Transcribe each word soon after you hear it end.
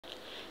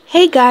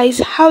Hey guys,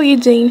 how are you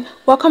doing?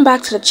 Welcome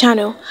back to the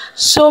channel.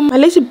 So my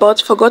lazy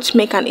bot forgot to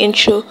make an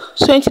intro,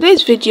 so in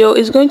today's video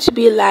is going to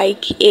be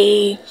like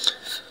a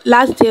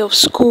last day of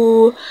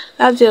school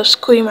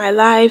in my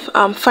life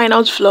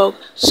finals vlog.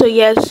 So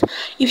yes,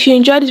 if you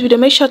enjoyed this video,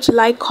 make sure to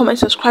like, comment,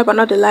 subscribe, and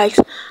all the likes.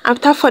 And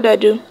without further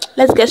ado,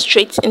 let's get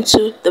straight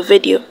into the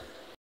video.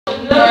 We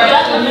have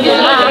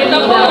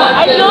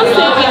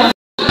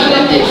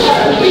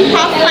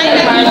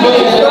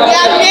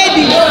made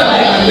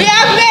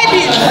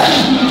it.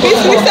 We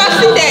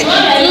succeeded.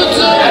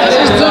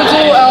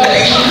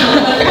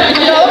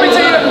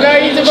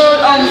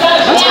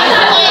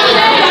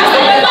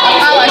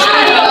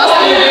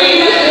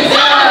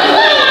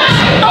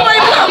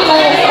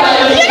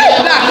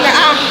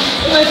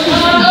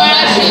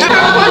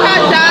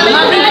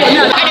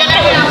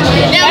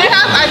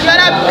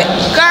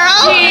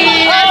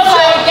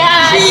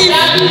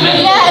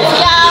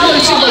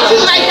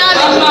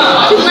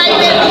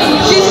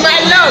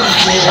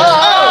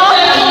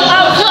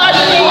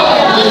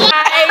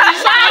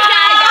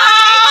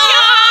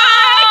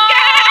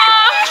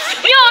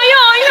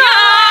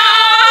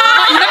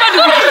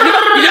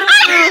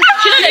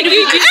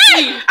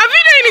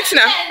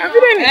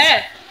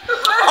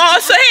 Oh,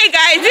 so hey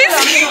guys, this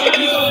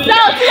no,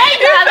 today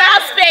is the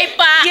last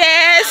paper.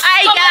 Yes.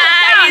 Hi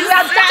guys.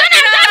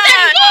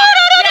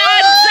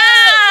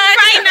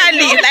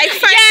 Finally, like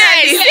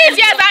finally. Yes, 6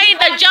 years are in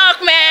the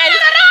junk, man.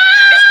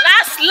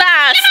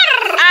 Last.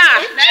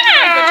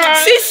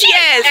 6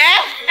 years.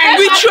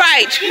 We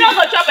tried.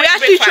 We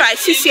actually tried.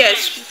 6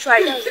 years. We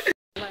tried.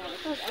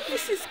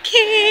 This is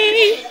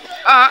Kay.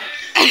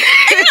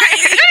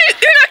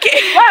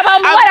 Okay. What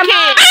about me?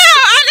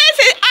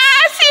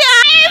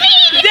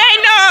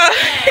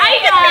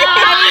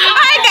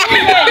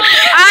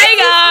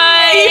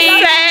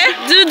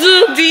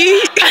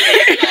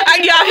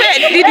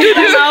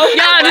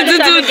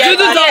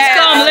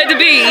 Dudu.com, let it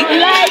be.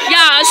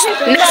 Yeah,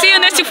 see you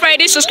next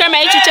Friday. Subscribe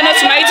my YouTube channel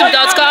to my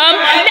youtube.com.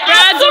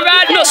 Press the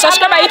red, no,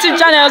 subscribe my YouTube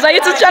channels. Our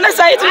YouTube channel is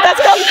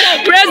youtube.com.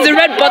 Press the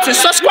red button.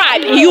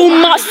 Subscribe. You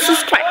must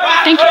subscribe.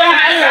 Thank you.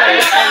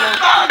 Hey!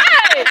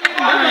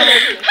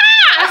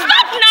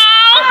 Stop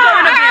now!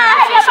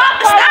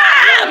 Stop!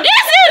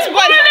 This is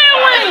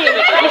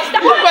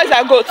What boys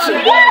I go to?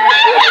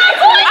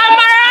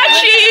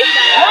 Amarachi.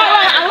 I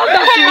love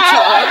that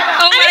future.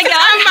 Oh my God.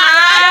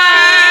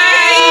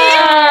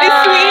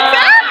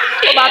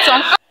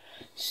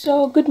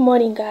 So good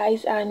morning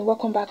guys, and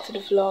welcome back to the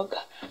vlog.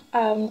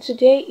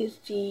 Today is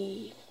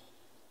the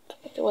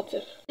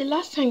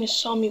last time you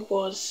saw me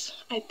was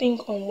I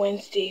think on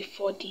Wednesday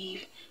for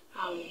the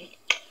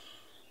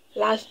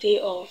last day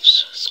of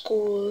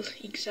school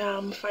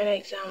final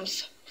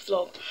exams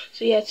vlog.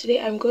 So yeah, today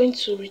I'm going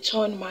to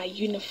return my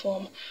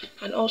uniform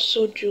and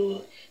also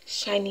do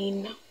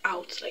signing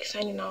out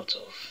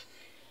of,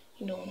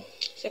 you know,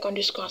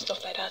 secondary school and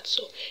stuff like that.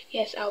 So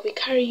yes, I'll be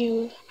carrying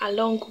you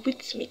along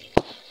with me.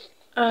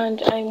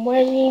 And I'm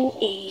wearing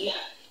a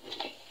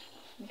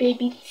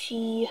baby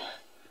tee,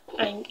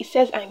 and it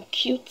says I'm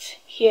cute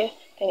here.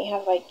 Then it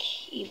has like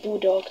a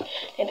bulldog,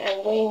 and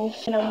I'm wearing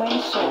some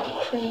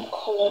cream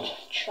colored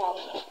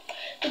trousers.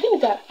 The thing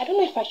is that I don't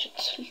know if I should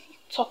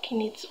tuck in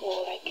it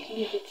or like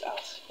leave it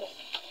out.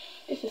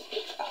 This is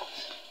it out,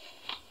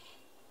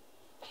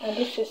 and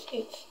this is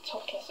it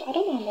tucking. So I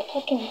don't know, I'm not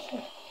tucking it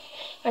in.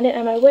 And then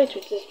I might wear it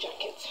with this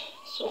jacket.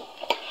 So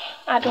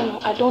I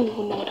don't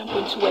even know what I'm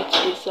going to wear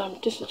today. So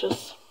this is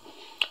just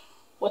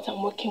what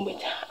I'm working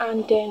with.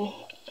 And then I'm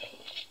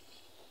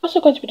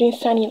also going to be doing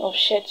signing of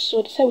shirts.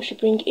 So they said we should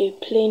bring a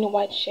plain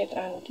white shirt,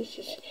 and this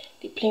is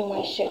the plain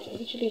white shirt. It's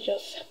literally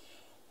just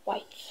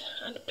white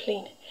and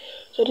plain.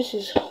 So this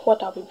is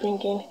what I'll be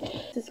bringing.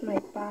 This is my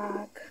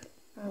bag.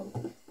 I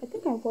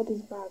think I bought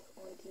this bag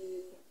on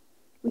the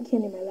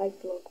weekend in my life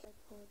vlog.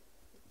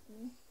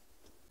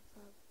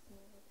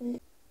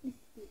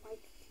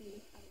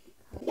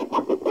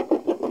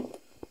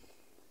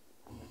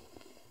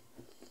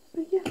 So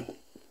yeah,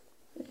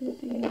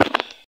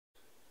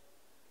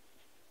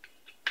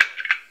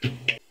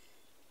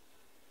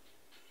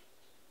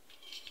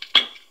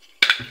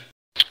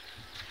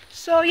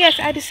 so yes,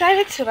 I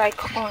decided to like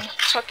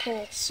tucking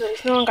it, so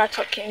it's no longer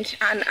tucking,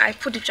 and I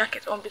put the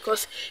jacket on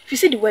because if you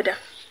see the weather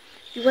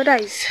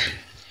is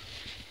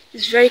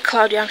very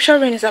cloudy. I'm sure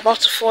rain is about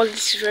to fall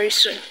this very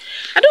soon.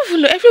 I don't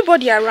even know,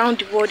 everybody around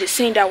the world is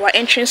saying that we're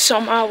entering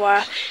summer,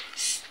 we're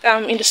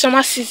in the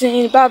summer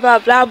season, blah blah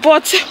blah,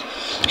 but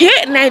here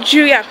in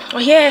Nigeria or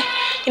here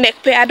in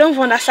Ekpe, I don't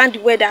understand the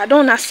weather. I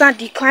don't understand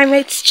the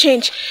climate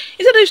change.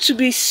 Instead of it to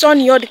be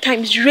sunny all the time,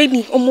 it's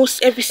raining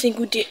almost every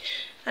single day,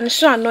 and it's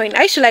so annoying.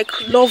 I used to like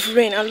love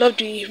rain and love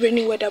the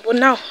rainy weather, but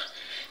now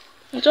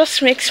it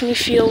just makes me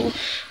feel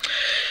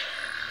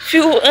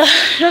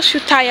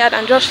tired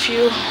and just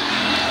feel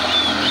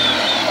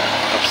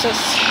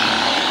obsessed.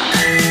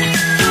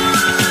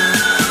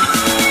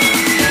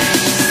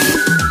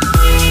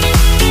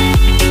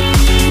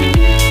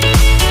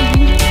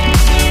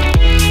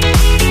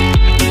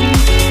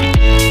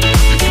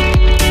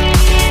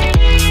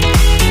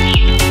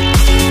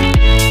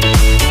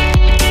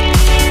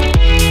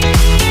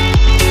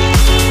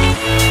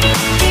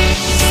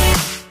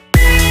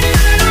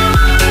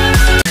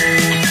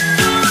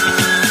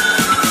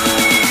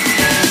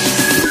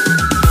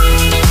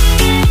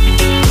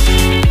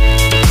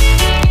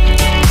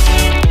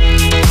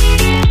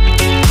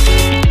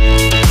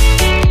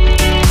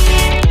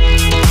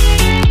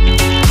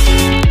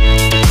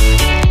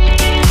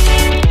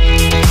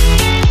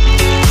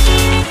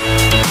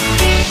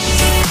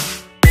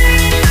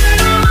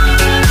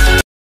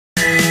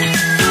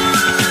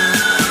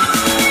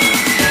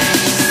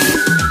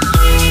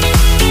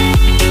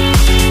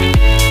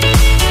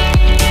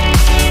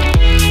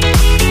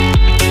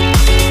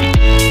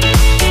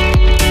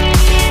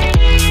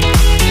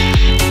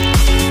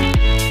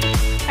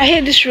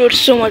 this road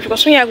so much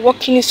because when you're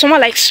walking, it's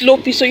somewhat like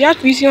slopey, so you have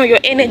to use all your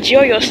energy,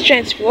 all your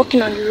strength to be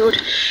walking on the road.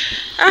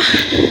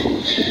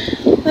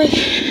 Like,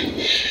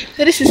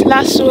 so this is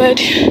Last Word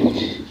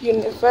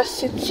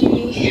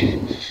University.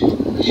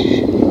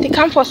 The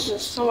campus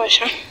is so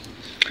much.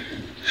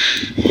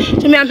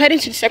 To me, I'm heading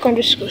to the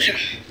secondary school.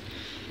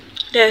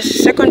 There's the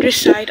secondary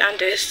side and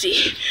there's the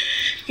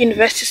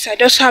university side.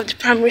 They also have the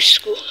primary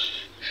school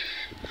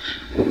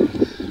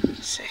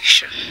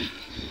section.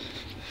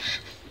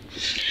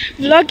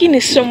 Vlogging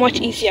is so much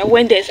easier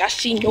when there's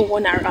actually no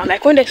one around.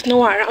 Like when there's no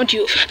one around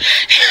you,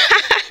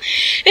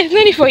 there's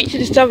no need for you to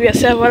disturb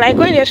yourself. But like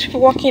when there's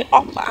people walking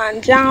up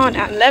and down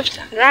and left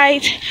and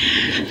right,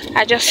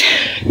 I just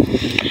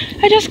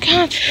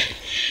can't.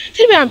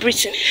 Tell me I'm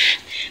breathing.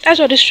 That's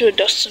what this road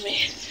does to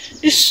me.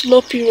 This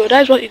slopey road,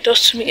 that's what it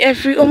does to me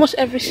almost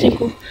every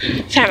single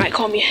time I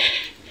come here.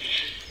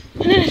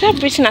 And then I start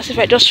breathing as if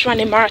I just ran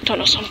a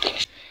marathon or something.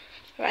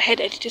 I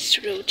headed this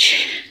road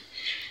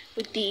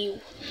with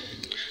the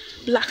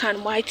black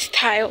and white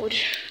tiled.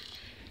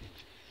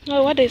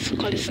 Oh, what is it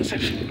called this? I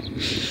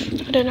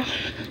don't know.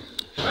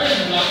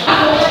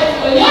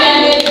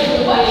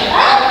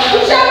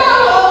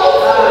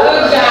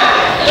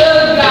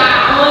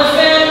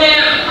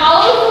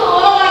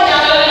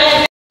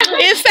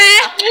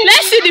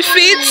 Let's see the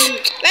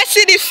feet. Let's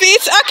see the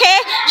feet. Okay,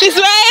 she's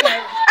wearing.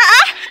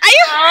 Are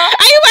you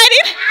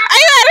wearing? Are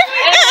you wearing?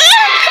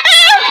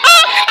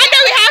 Oh, and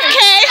then we have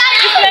Kay.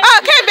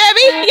 Okay,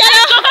 baby.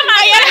 Yellow.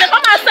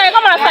 Come outside.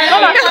 Come outside.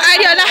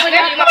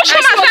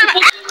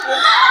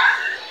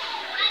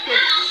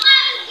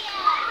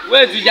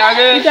 Where's the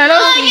jacket? You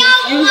cannot see.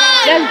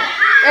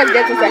 Let's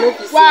get inside.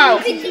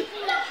 Wow.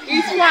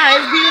 It's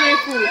fine. It's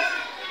beautiful.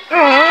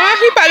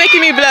 People are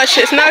making me blush.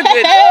 It's not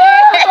good.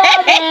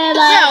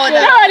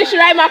 Nobody should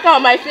write marker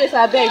on my face,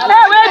 I beg. Hey,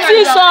 wait,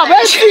 Jesus. No,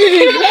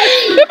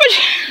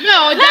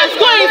 let's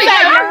go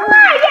inside.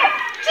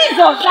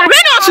 Jesus.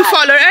 Rain wants to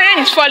follow. Rain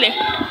is falling.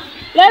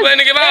 When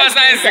you give us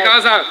science,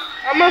 because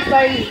I'm not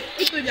sorry.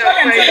 go to the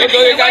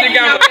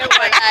camera.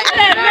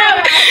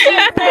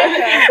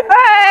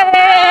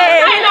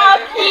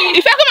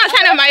 If I come and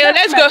sign on my own,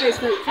 let's go.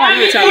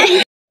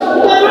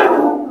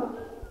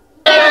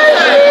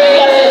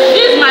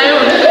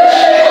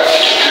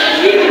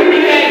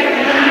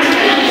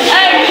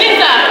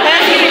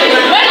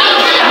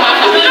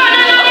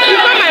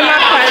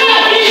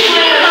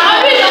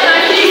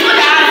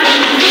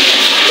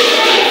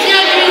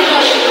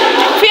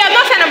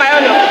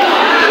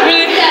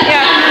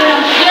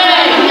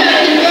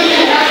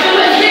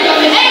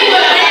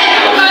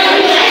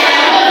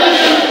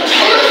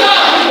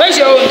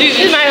 This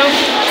is my own.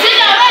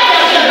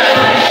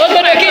 Go to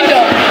the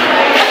kingdom.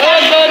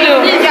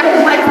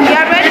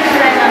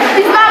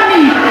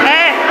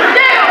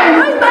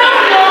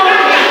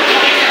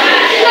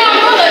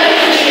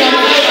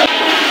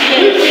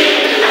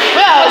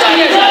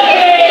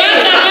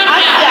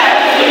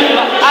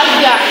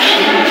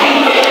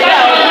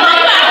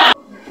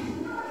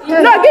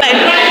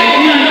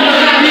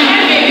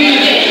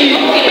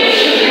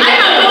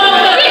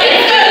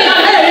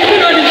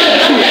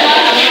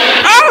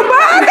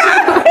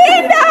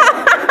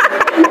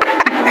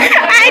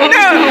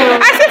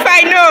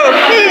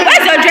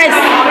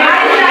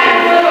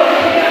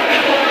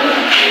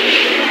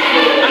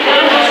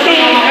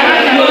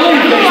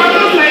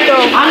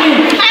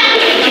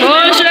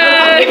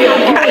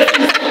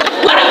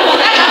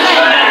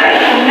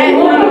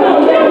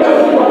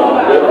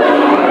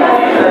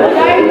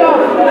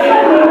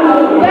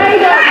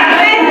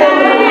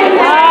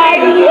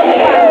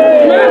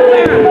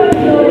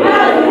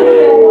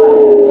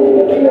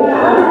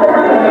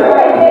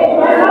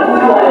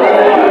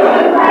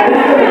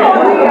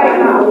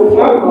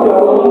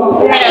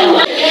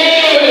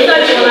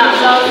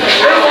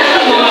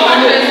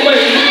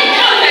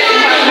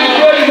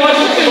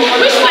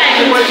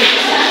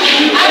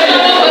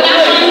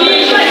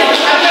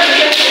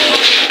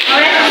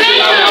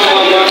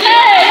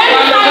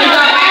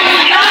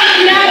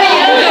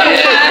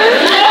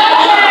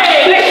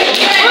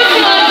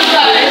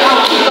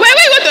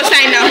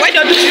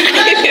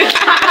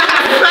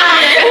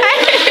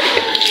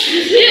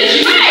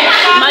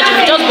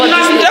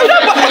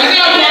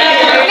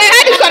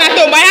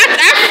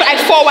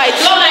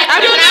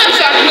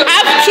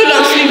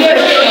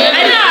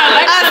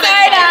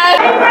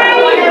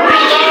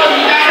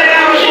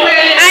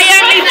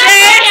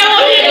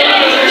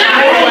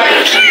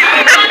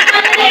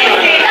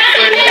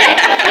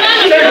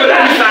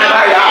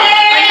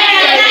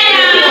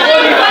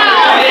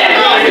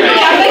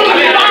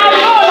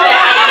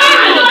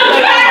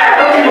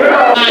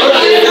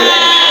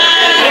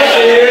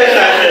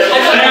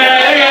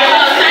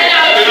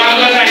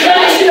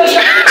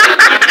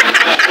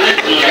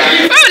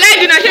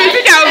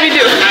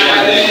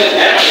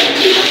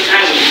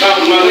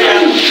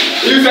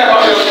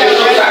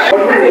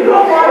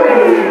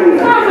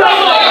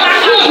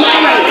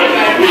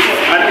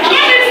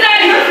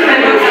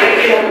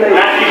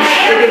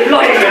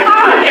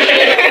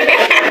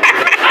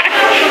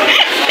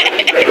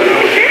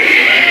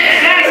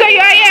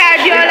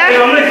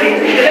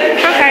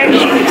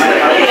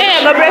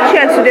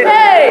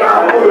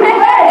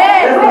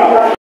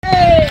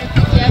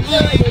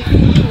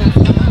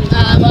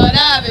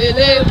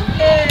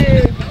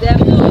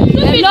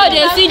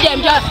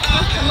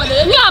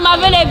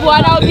 available,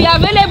 and I'll be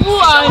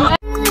available on.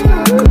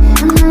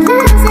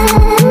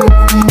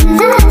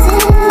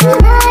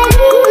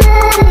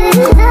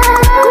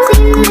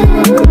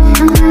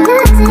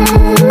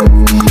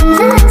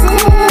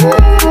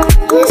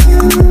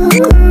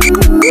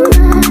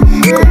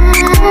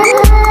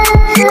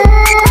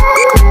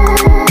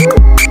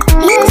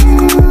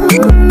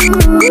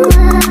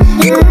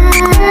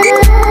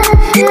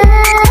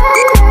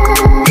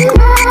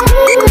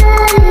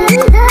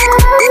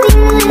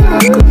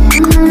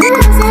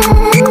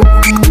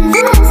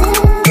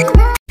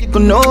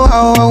 Know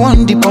how I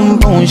want the pom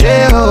pom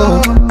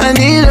shell. I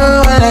need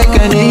her like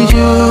I need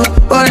you.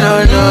 Oh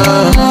no no.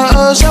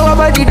 Oh, shower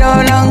body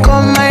down and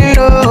come my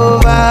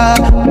lover.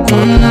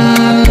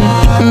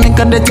 Make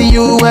a dirty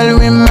you well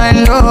with my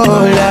love.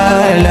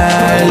 La la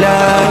la.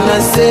 I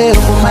say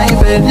for my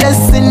bed,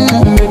 listen,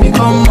 baby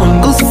come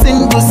on, good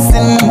sin,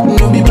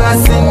 no be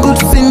passing, good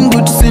sin,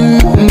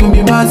 no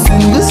be passing,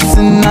 good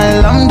sin,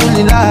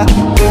 alhamdulillah,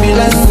 baby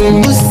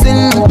listen, good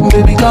sin,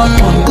 baby come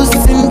on, good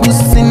sin,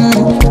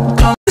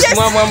 come.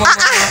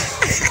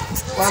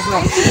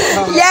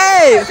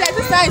 Yay!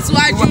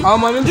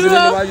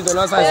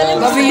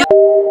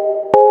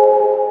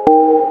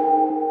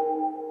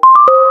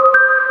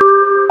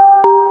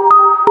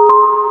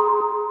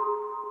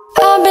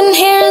 I've been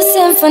hearing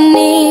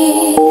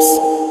symphony.